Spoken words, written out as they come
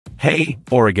Hey,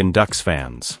 Oregon Ducks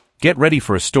fans! Get ready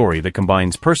for a story that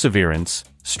combines perseverance,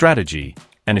 strategy,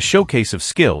 and a showcase of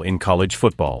skill in college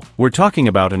football. We're talking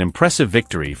about an impressive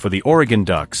victory for the Oregon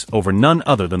Ducks over none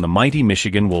other than the mighty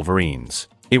Michigan Wolverines.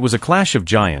 It was a clash of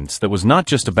giants that was not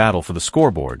just a battle for the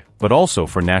scoreboard, but also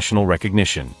for national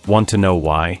recognition. Want to know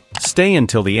why? Stay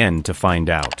until the end to find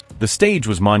out. The stage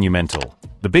was monumental.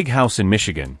 The Big House in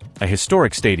Michigan, a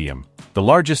historic stadium, the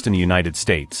largest in the United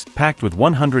States, packed with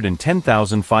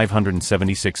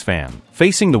 110,576 fans.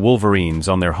 Facing the Wolverines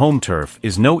on their home turf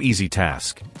is no easy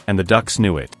task, and the Ducks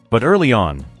knew it. But early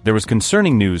on, there was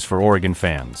concerning news for Oregon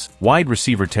fans. Wide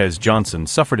receiver Tez Johnson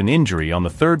suffered an injury on the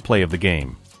third play of the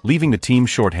game, leaving the team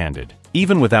shorthanded.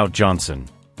 Even without Johnson,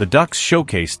 the Ducks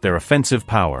showcased their offensive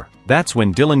power. That's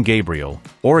when Dillon Gabriel,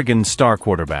 Oregon's star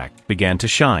quarterback, began to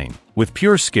shine. With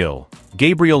pure skill,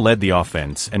 Gabriel led the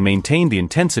offense and maintained the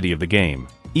intensity of the game,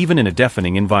 even in a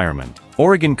deafening environment.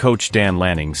 Oregon coach Dan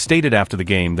Lanning stated after the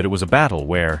game that it was a battle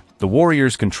where the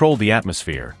Warriors controlled the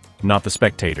atmosphere, not the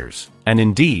spectators. And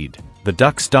indeed, the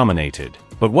Ducks dominated.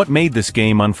 But what made this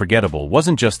game unforgettable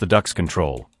wasn't just the Ducks'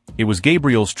 control. It was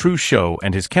Gabriel's true show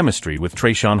and his chemistry with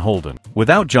Traeshon Holden.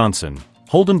 Without Johnson,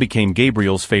 Holden became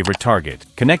Gabriel's favorite target,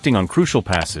 connecting on crucial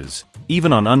passes,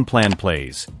 even on unplanned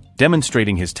plays,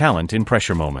 demonstrating his talent in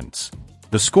pressure moments.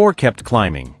 The score kept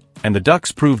climbing, and the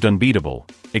Ducks proved unbeatable,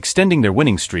 extending their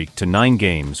winning streak to 9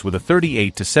 games with a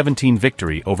 38-17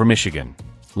 victory over Michigan.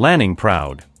 Lanning,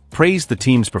 proud, praised the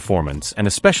team's performance and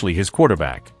especially his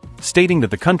quarterback, stating that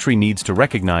the country needs to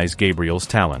recognize Gabriel's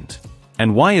talent.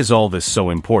 And why is all this so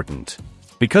important?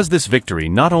 Because this victory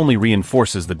not only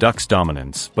reinforces the Ducks'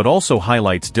 dominance but also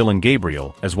highlights Dillon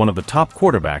Gabriel as one of the top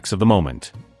quarterbacks of the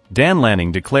moment. Dan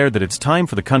Lanning declared that it's time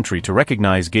for the country to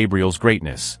recognize Gabriel's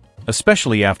greatness,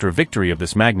 especially after a victory of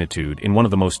this magnitude in one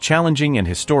of the most challenging and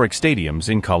historic stadiums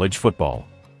in college football.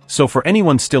 So for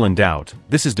anyone still in doubt,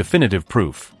 this is definitive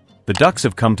proof. The Ducks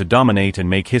have come to dominate and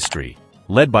make history,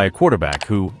 led by a quarterback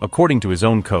who, according to his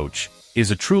own coach, is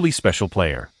a truly special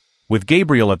player. With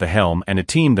Gabriel at the helm and a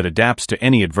team that adapts to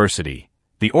any adversity,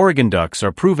 the Oregon Ducks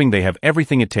are proving they have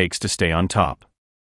everything it takes to stay on top.